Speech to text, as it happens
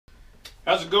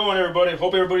How's it going, everybody?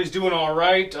 Hope everybody's doing all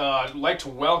right. I'd like to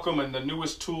welcome the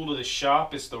newest tool to the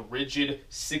shop. It's the Ridgid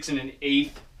 6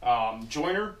 1/8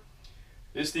 joiner.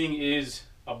 This thing is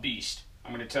a beast.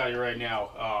 I'm going to tell you right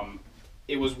now.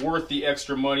 It was worth the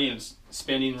extra money and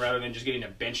spending rather than just getting a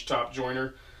benchtop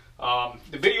joiner.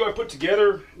 The video I put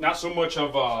together, not so much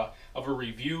of a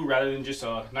review, rather than just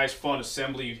a nice, fun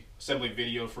assembly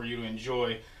video for you to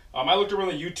enjoy. I looked around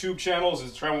the YouTube channels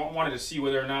and wanted to see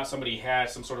whether or not somebody had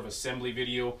some sort of assembly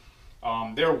video.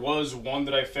 There was one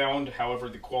that I found, however,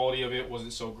 the quality of it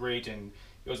wasn't so great, and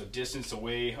it was a distance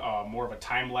away, more of a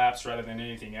time lapse rather than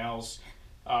anything else.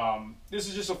 This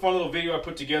is just a fun little video I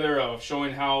put together of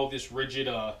showing how this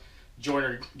Ridgid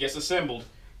joiner gets assembled.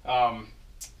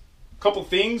 Couple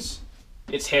things: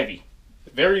 it's heavy,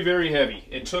 very, very heavy.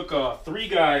 It took 3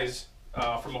 guys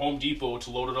from Home Depot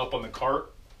to load it up on the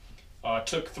cart.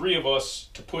 Took 3 of us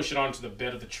to push it onto the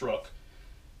bed of the truck.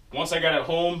 Once I got it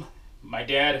home, my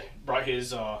dad brought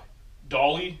his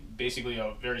dolly, basically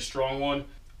a very strong one.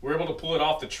 We were able to pull it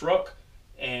off the truck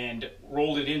and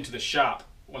rolled it into the shop.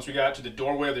 Once we got to the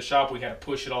doorway of the shop, we had to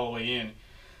push it all the way in.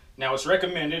 Now, it's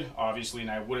recommended, obviously,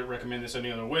 and I wouldn't recommend this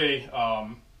any other way,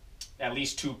 at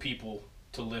least 2 people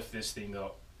to lift this thing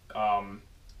up.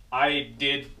 I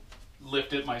did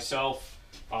lift it myself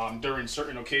during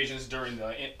certain occasions during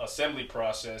the assembly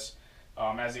process,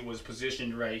 as it was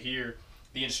positioned right here.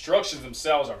 The instructions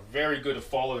themselves are very good to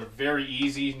follow. They're very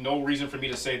easy. No reason for me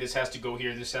to say this has to go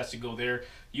here, this has to go there.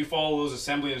 You follow those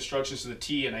assembly instructions to the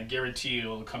T, and I guarantee you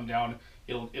it'll come down,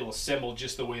 it'll assemble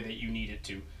just the way that you need it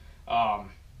to.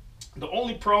 The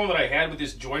only problem that I had with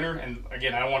this joiner, and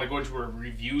again, I don't want to go into a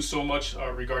review so much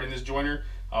regarding this joiner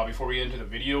before we get into the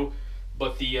video,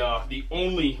 but the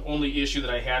only issue that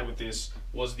I had with this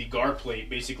was the guard plate.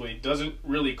 Basically, it doesn't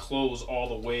really close all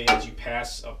the way as you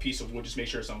pass a piece of wood. Just make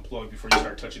sure it's unplugged before you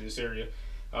start touching this area.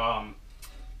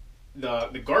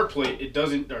 The guard plate, it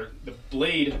doesn't, or the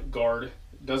blade guard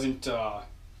doesn't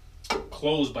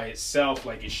close by itself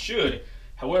like it should.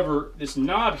 However, this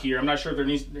knob here, I'm not sure if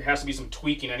there has to be some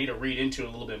tweaking. I need to read into it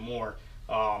a little bit more.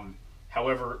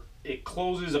 However, it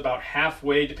closes about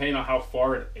halfway depending on how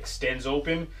far it extends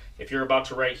open. If you're about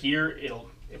to right here,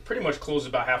 it pretty much closes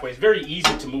about halfway. It's very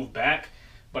easy to move back,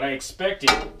 but I expect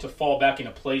it to fall back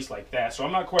into place like that. So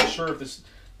I'm not quite sure if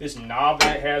this knob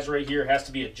that it has right here has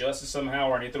to be adjusted somehow,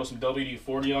 or I need to throw some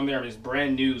WD-40 on there. I mean, it's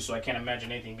brand new, so I can't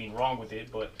imagine anything being wrong with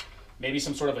it, but maybe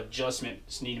some sort of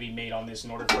adjustments need to be made on this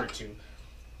in order for it to,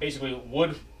 basically,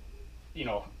 wood, you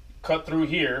know, cut through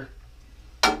here,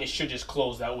 it should just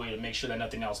close that way to make sure that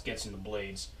nothing else gets in the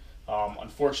blades.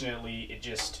 Unfortunately, it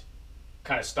just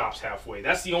kind of stops halfway.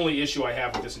 That's the only issue I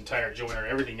have with this entire joiner.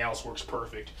 Everything else works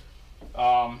perfect.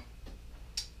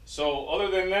 So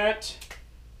other than that,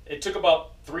 it took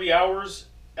about 3 hours.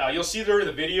 You'll see there in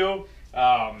the video,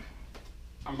 I'm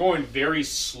going very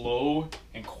slow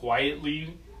and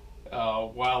quietly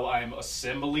while I'm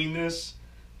assembling this.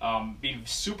 Being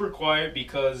super quiet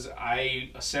because I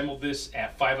assembled this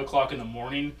at 5 o'clock in the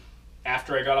morning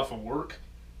after I got off of work,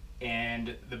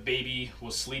 and the baby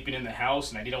was sleeping in the house,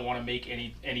 and I didn't want to make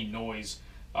any noise.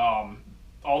 All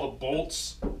the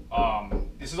bolts,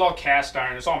 this is all cast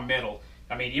iron, it's all metal.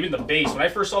 I mean, even the base, when I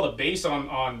first saw the base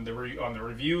on the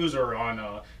reviews or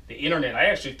on the internet, I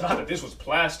actually thought that this was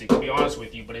plastic, to be honest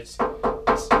with you, but it's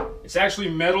actually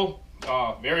metal.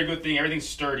 Very good thing. Everything's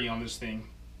sturdy on this thing.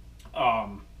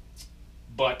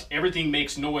 But everything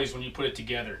makes noise when you put it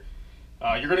together.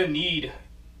 You're going to need,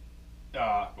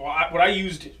 what I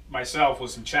used myself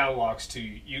was some channel locks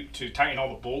to tighten all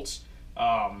the bolts.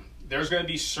 There's going to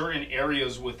be certain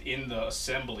areas within the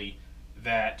assembly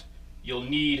that you'll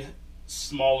need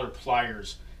smaller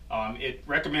pliers. It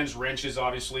recommends wrenches,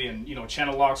 obviously, and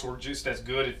channel locks work just as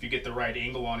good if you get the right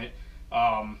angle on it.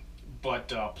 But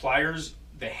pliers,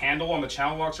 the handle on the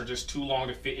channel locks are just too long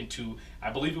to fit into. I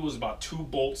believe it was about 2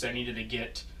 bolts that needed to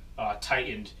get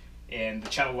tightened, and the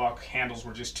channel lock handles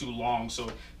were just too long.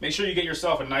 So make sure you get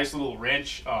yourself a nice little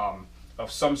wrench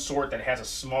of some sort that has a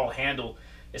small handle,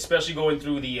 especially going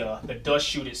through the dust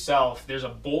chute itself. There's a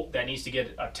bolt that needs to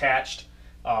get attached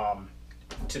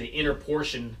to the inner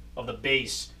portion of the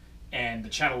base, and the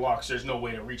channel locks, there's no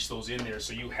way to reach those in there,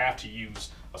 so you have to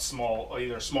use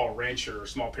either a small wrench or a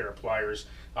small pair of pliers.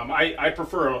 I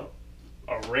prefer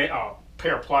a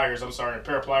pair of pliers,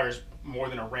 more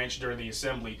than a wrench during the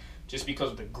assembly, just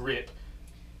because of the grip.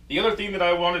 The other thing that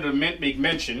I wanted to make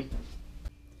mention,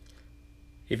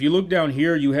 if you look down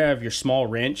here, you have your small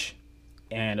wrench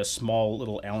and a small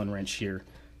little Allen wrench here.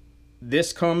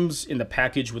 This comes in the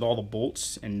package with all the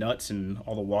bolts and nuts and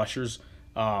all the washers.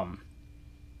 I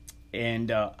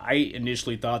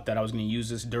initially thought that I was going to use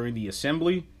this during the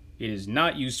assembly It is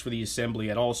not used for the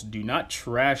assembly at all, so do not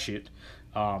trash it.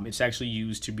 It's actually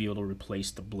used to be able to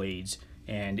replace the blades,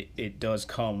 and it does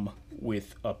come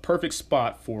with a perfect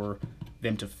spot for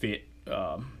them to fit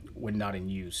when not in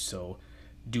use, so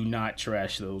do not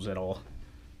trash those at all.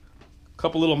 A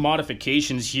couple little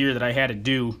modifications here that I had to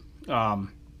do.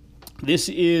 This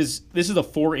is a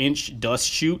 4-inch dust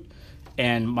chute,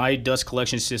 and my dust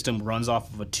collection system runs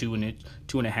off of a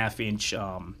 2.5 inch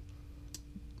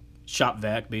shop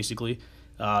vac, basically.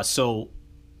 So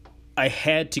I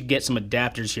had to get some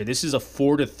adapters here. This is a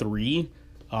 4 to 3.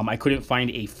 I couldn't find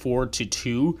a 4 to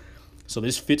 2, so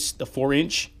this fits the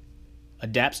 4-inch,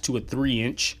 adapts to a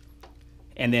 3-inch,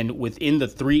 and then within the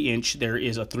 3-inch there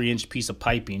is a 3-inch piece of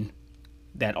piping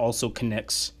that also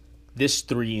connects this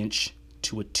 3-inch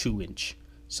to a 2-inch.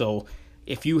 So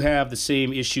if you have the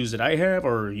same issues that I have,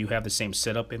 or you have the same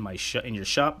setup in your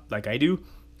shop like I do,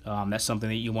 that's something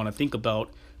that you want to think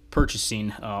about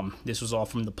purchasing. This was all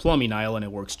from the plumbing aisle, and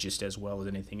it works just as well as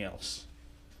anything else.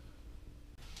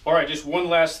 All right, just one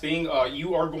last thing.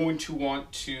 You are going to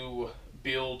want to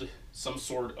build some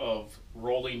sort of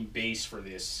rolling base for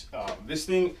this. This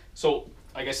thing, so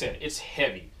like I said, it's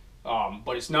heavy,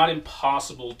 but it's not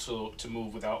impossible to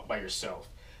move by yourself.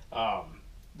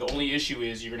 The only issue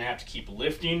is you're gonna have to keep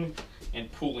lifting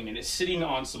and pulling, and it's sitting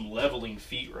on some leveling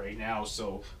feet right now,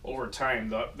 so over time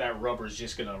that rubber is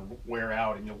just gonna wear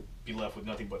out and you'll be left with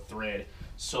nothing but thread.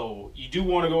 So you do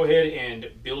want to go ahead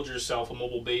and build yourself a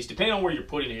mobile base, depending on where you're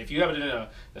putting it. If you have it in a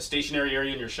stationary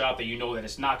area in your shop that you know that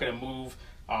it's not going to move,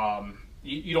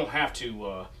 you don't have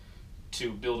to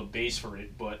build a base for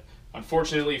it. But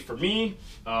unfortunately for me,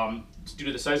 due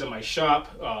to the size of my shop,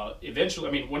 eventually,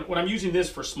 I mean, when I'm using this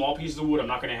for small pieces of wood, I'm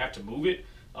not going to have to move it.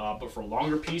 But for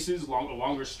longer pieces, a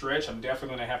longer stretch, I'm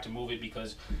definitely going to have to move it,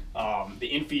 because the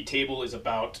infeed table is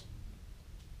about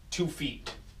 2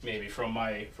 feet maybe from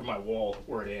my wall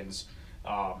where it ends.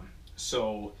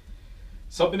 So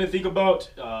something to think about,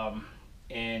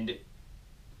 and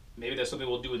maybe that's something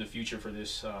we'll do in the future for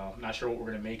this. I'm not sure what we're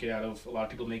going to make it out of. A lot of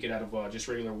people make it out of just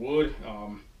regular wood.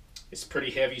 It's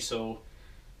pretty heavy, so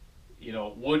you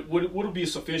know, wood will be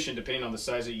sufficient depending on the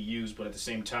size that you use, but at the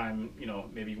same time, you know,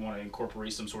 maybe you want to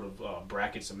incorporate some sort of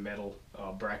bracket, some metal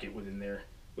bracket within there,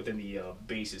 within the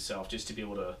base itself, just to be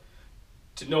able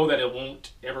to know that it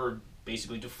won't ever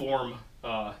basically deform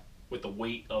with the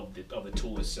weight of the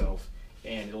tool itself,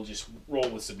 and it'll just roll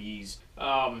with some ease.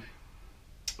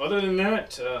 Other than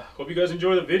that, hope you guys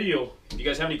enjoy the video. If you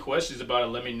guys have any questions about it,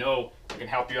 let me know. I can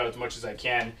help you out as much as I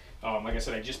can. Like I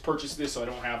said, I just purchased this, so I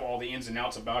don't have all the ins and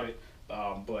outs about it,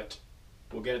 but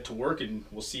we'll get it to work, and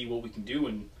we'll see what we can do,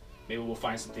 and maybe we'll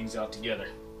find some things out together.